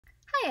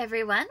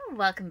everyone,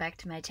 welcome back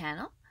to my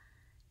channel,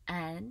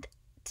 and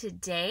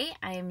today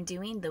I am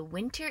doing the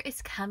Winter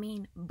is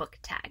Coming book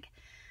tag,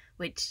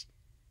 which,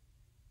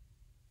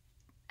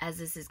 as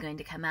this is going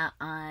to come out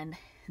on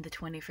the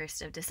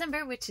 21st of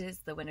December, which is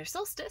the winter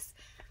solstice,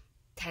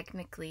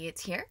 technically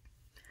it's here.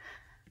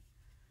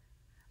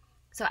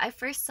 So I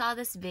first saw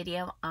this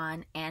video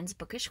on Anne's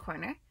Bookish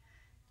Corner,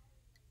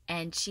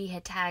 and she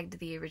had tagged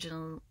the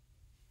original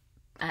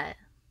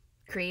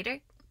creator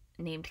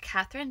named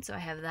Catherine, so I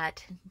have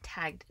that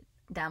tagged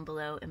down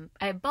below, and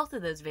I have both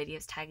of those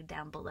videos tagged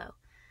down below.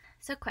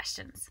 So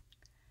questions.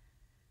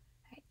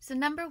 All right, so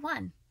number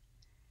 1,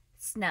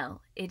 snow.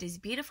 It is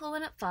beautiful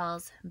when it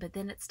falls, but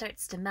then it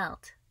starts to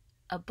melt.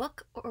 A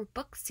book or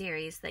book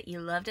series that you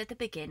loved at the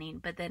beginning,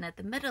 but then at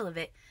the middle of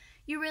it,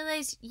 you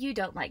realize you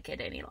don't like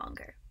it any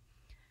longer.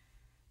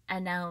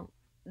 And now,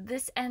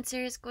 this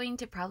answer is going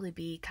to probably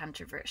be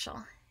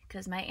controversial,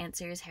 because my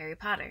answer is Harry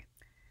Potter.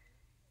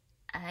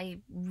 I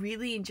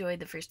really enjoyed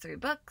the first 3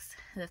 books.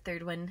 The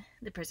third one,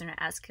 The Prisoner of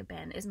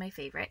Azkaban, is my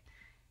favorite.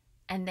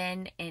 And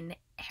then in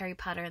Harry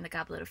Potter and the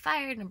Goblet of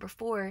Fire, number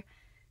 4,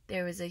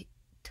 there was a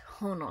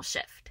tonal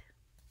shift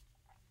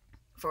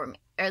for me.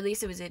 Or at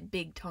least it was a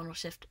big tonal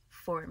shift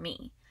for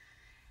me.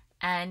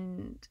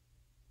 And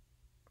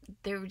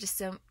there were just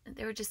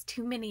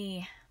too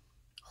many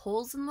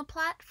holes in the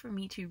plot for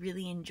me to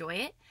really enjoy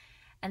it.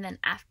 And then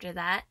after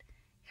that,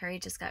 Harry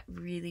just got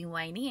really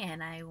whiny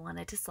and I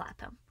wanted to slap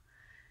him.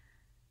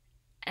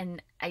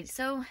 And I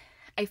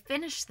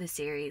finished the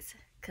series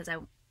because I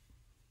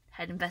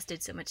had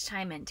invested so much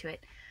time into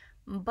it,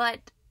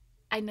 but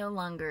I no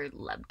longer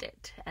loved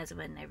it as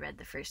when I read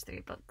the first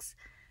 3 books.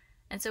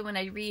 And so when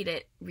I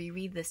reread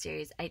the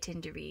series, I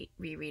tend to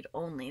reread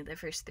only the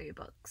first 3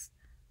 books.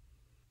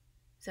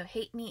 So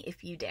hate me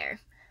if you dare.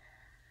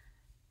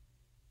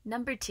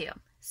 Number 2,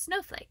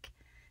 Snowflake.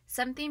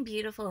 Something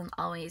beautiful and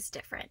always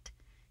different.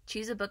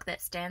 Choose a book that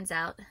stands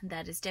out,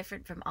 that is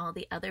different from all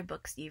the other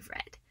books you've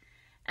read.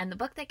 And the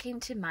book that came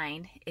to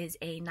mind is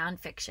a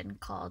nonfiction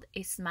called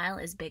A Smile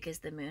as Big as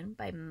the Moon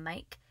by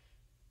Mike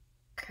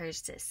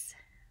Curtis.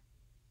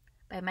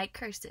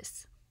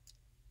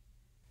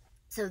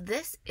 So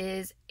this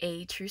is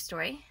a true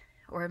story,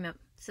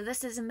 so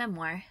this is a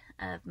memoir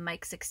of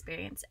Mike's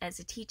experience as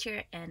a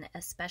teacher in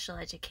a special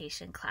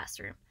education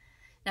classroom.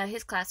 Now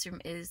his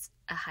classroom is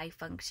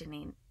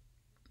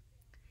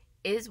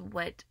is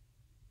what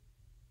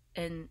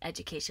in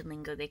education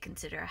lingo they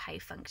consider a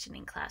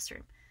high-functioning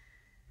classroom.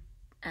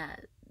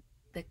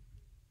 The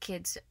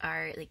kids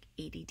are like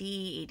ADD,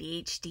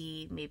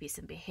 ADHD, maybe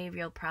some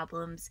behavioral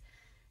problems,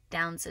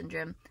 Down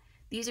syndrome.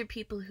 These are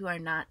people who are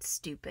not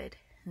stupid.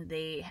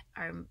 They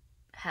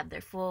have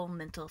their full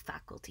mental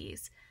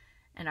faculties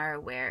and are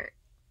aware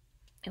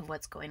of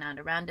what's going on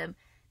around them.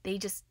 They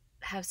just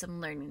have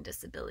some learning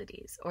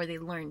disabilities, or they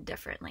learn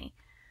differently.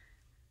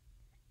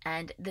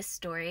 And this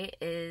story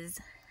is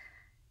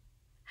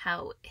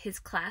how his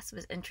class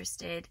was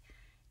interested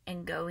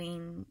in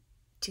going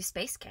to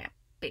space camp.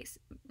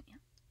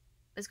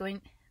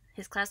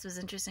 His class was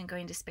interested in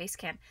going to space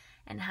camp,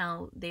 and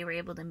how they were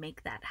able to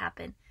make that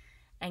happen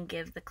and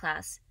give the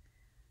class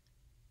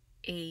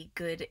a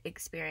good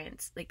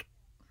experience, like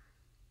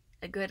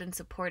a good and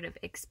supportive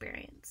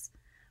experience.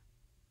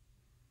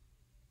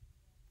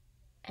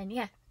 And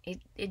yeah,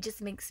 it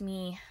just makes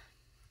me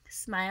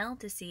smile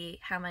to see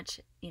how much,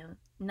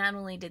 not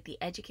only did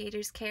the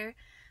educators care,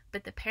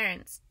 but the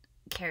parents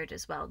cared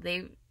as well.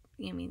 They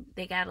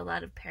got a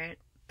lot of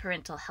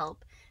parental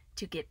help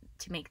to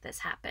make this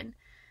happen.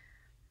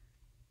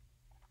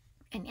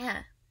 And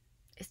yeah,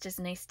 it's just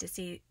nice to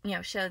see,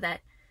 show that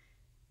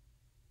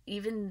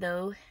even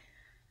though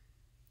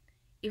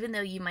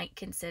you might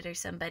consider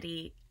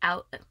somebody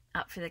out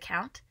for the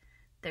count,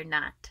 they're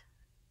not.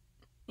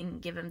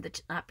 And give them the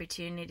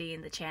opportunity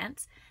and the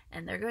chance,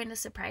 and they're going to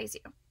surprise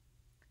you.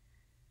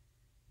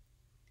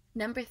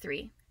 Number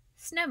 3,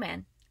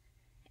 Snowman.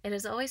 It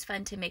is always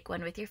fun to make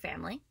one with your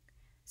family,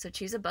 so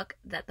choose a book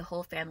that the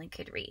whole family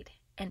could read.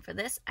 And for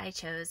this, I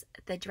chose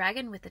The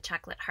Dragon with the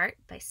Chocolate Heart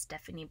by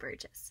Stephanie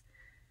Burgess.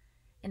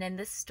 And in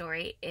this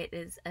story, it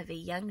is of a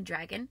young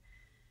dragon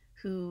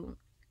who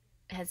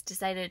has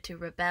decided to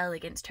rebel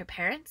against her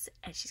parents,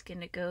 and she's going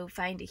to go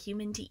find a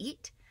human to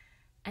eat,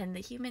 and the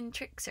human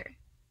tricks her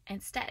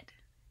instead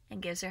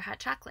and gives her hot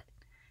chocolate,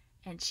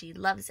 and she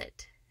loves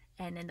it.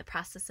 And in the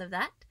process of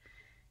that,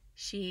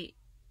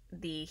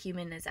 the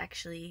human is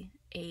actually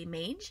a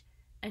mage,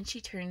 and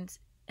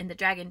the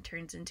dragon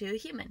turns into a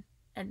human,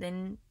 and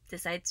then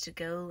decides to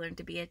go learn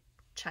to be a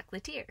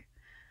chocolatier.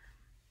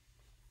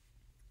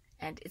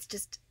 And it's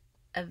just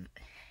a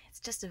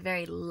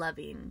very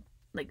loving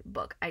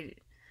book.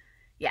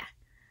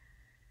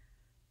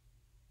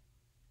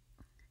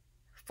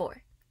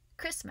 4,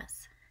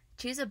 Christmas.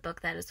 Choose a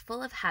book that is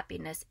full of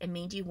happiness and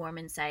made you warm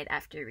inside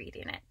after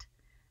reading it.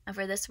 And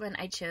for this one,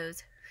 I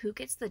chose Who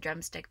Gets the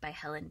Drumstick by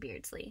Helen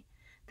Beardsley.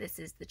 This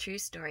is the true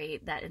story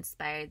that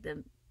inspired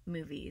the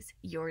movies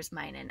Yours,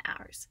 Mine, and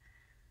Ours.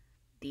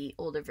 The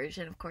older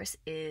version, of course,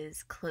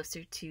 is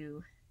closer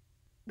to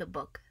the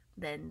book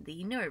than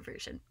the newer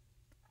version.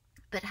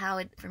 But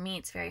for me,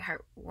 it's very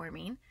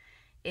heartwarming,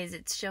 is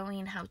it's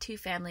showing how two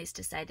families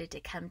decided to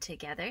come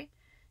together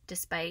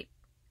despite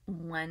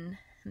one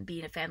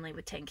being a family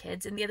with 10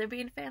 kids and the other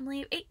being a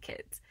family of 8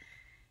 kids.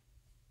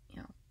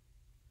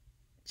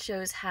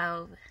 Shows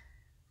how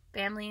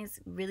families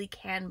really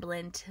can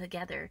blend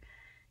together.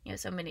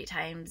 So many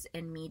times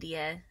in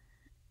media,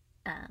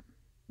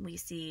 we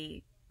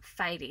see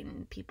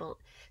fighting people.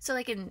 So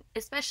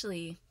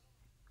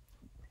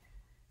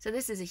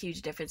this is a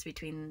huge difference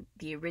between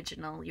the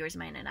original Yours,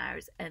 Mine, and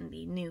Ours and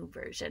the new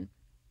version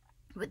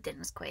with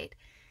Dennis Quaid.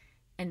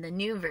 In the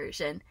new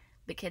version,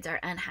 the kids are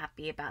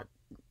unhappy about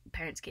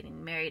parents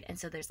getting married, and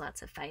so there's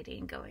lots of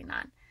fighting going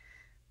on.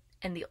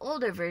 In the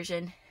older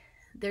version,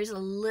 there's a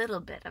little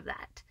bit of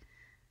that.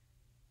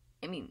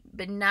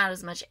 But not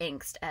as much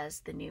angst as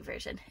the new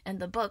version. In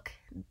the book,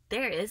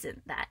 there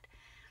isn't that.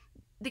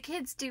 The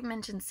kids do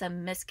mention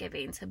some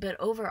misgivings, but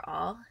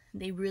overall,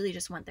 they really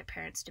just want their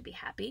parents to be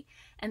happy,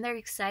 and they're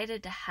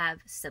excited to have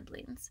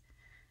siblings.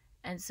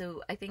 And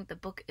so I think the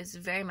book is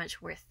very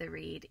much worth the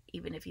read,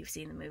 even if you've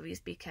seen the movies,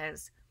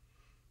 because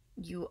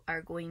you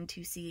are going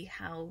to see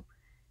how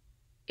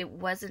it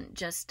wasn't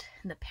just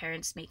the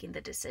parents making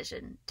the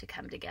decision to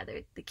come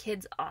together. The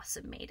kids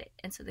also made it,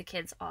 and so the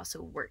kids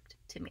also worked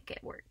to make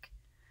it work.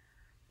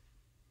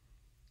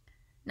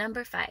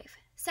 Number 5,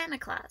 Santa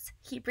Claus.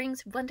 He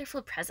brings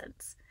wonderful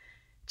presents.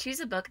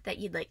 Choose a book that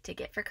you'd like to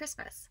get for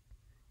Christmas.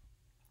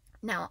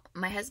 Now,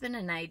 my husband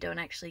and I don't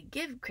actually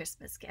give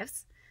Christmas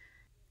gifts,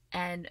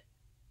 and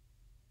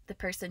the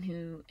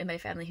person in my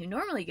family who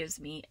normally gives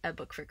me a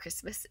book for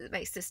Christmas is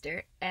my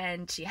sister,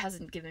 and she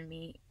hasn't given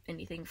me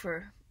any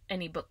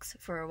books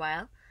for a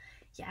while.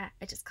 Yeah,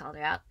 I just called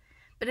her out.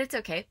 But it's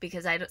okay,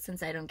 because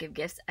since I don't give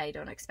gifts, I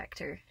don't expect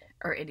her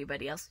or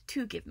anybody else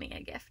to give me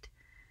a gift.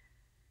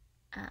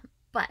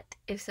 But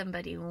if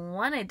somebody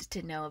wanted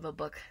to know of a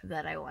book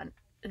that I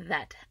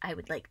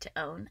would like to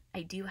own,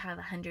 I do have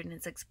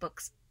 106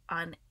 books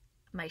on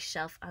my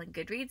shelf on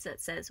Goodreads that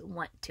says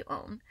want to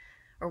own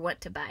or want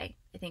to buy.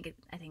 I think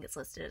it's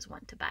listed as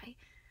want to buy.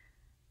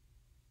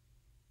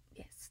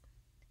 Yes.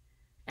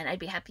 And I'd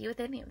be happy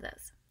with any of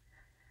those.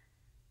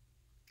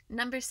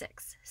 Number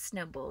 6,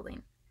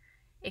 snowballing.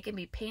 It can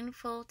be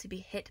painful to be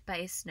hit by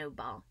a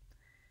snowball.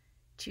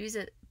 Choose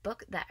a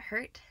book that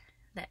hurt,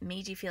 that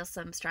made you feel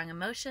some strong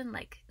emotion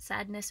like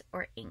sadness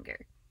or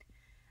anger.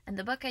 And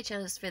the book I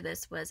chose for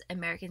this was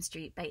American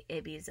Street by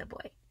Ibi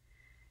Zoboi.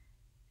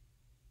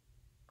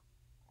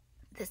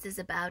 This is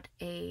about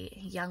a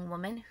young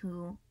woman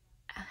who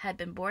had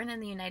been born in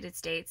the United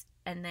States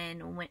and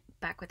then went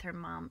back with her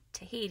mom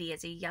to Haiti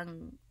as a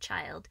young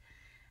child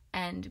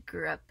and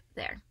grew up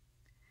there.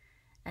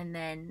 And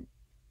then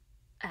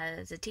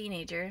as a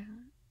teenager,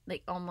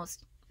 as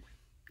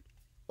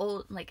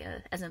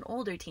an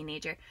older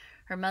teenager,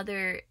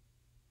 her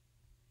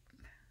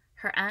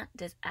aunt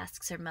just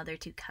asks her mother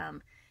to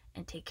come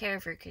and take care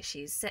of her because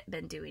she's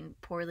been doing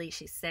poorly,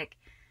 she's sick.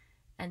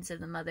 And so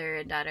the mother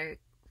and daughter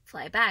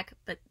fly back,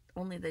 but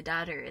only the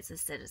daughter is a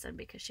citizen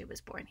because she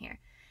was born here.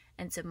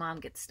 And so mom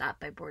gets stopped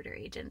by border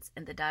agents,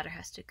 and the daughter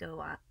has to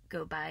go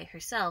by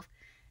herself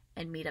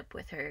and meets up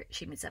with her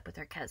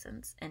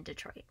cousins in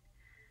Detroit.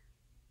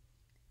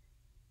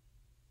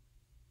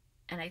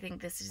 And I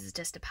think this is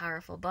just a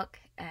powerful book,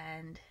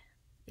 and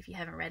if you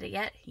haven't read it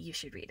yet, you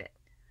should read it.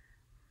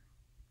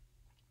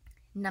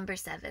 Number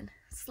 7,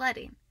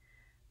 sledding.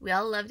 We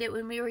all loved it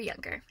when we were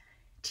younger.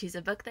 Choose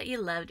a book that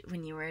you loved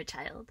when you were a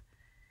child.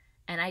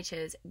 And I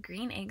chose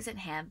Green Eggs and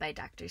Ham by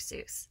Dr.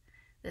 Seuss.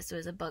 This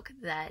was a book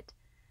that,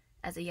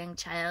 as a young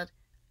child,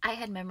 I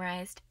had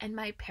memorized and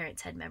my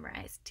parents had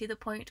memorized to the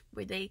point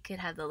where they could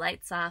have the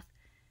lights off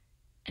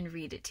and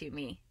read it to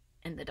me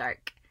in the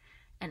dark.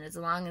 And as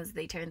long as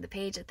they turned the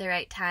page at the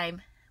right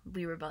time,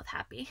 we were both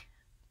happy.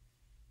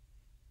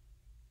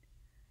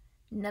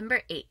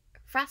 Number 8,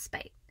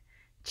 Frostbite.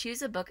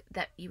 Choose a book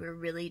that you were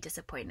really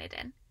disappointed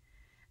in.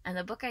 And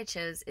the book I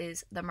chose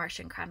is The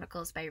Martian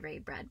Chronicles by Ray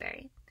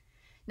Bradbury.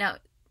 Now,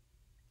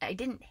 I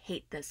didn't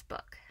hate this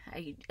book.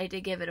 I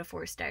did give it a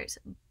 4 stars,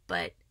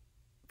 but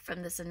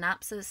from the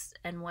synopsis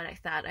and what I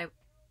thought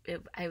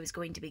I was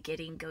going to be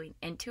getting going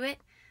into it,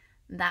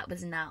 that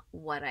was not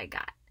what I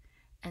got.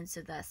 And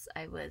so thus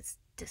I was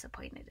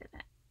disappointed in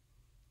it.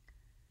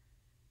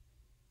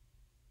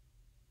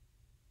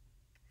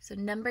 So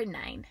number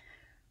 9,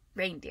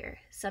 Reindeer,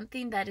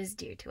 something that is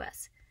dear to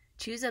us.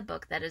 Choose a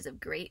book that is of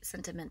great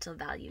sentimental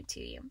value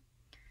to you.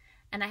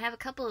 And I have a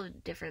couple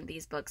of different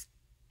these books,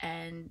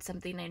 and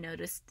something I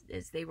noticed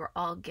is they were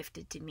all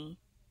gifted to me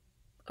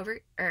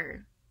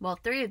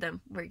 3 of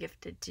them were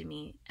gifted to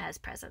me as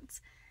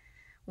presents.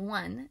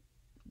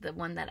 The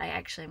one that I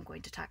actually am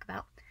going to talk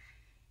about,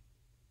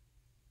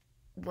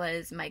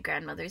 was my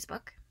grandmother's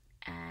book,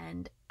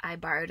 and I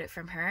borrowed it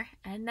from her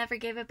and never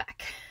gave it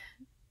back.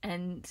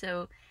 And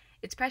so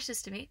it's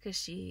precious to me because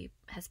she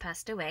has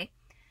passed away,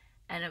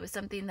 and it was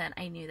something that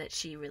I knew that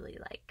she really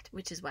liked,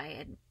 which is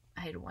why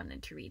I had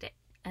wanted to read it.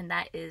 And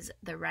that is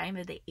The Rime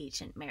of the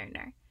Ancient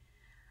Mariner.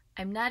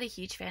 I'm not a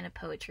huge fan of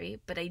poetry,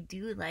 but I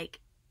do like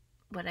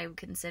what I would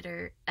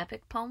consider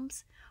epic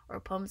poems or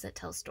poems that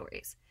tell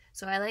stories.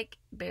 So I like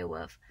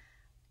Beowulf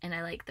and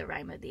I like The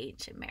Rime of the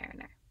Ancient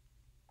Mariner.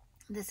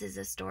 This is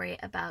a story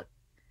about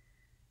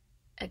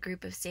a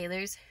group of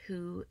sailors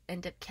who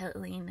end up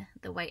killing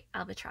the white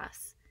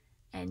albatross,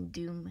 and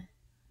doom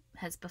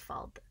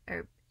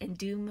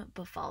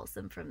befalls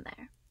them from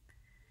there.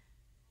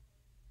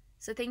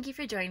 So thank you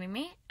for joining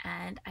me,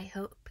 and I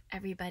hope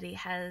everybody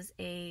has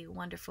a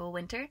wonderful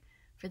winter.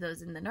 For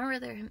those in the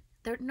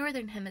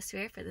northern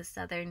hemisphere, for the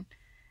southern,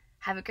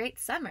 have a great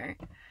summer.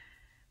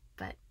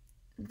 But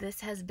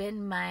this has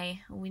been my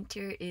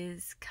winter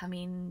is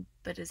coming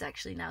but is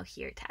actually now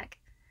here tag.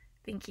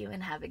 Thank you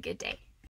and have a good day.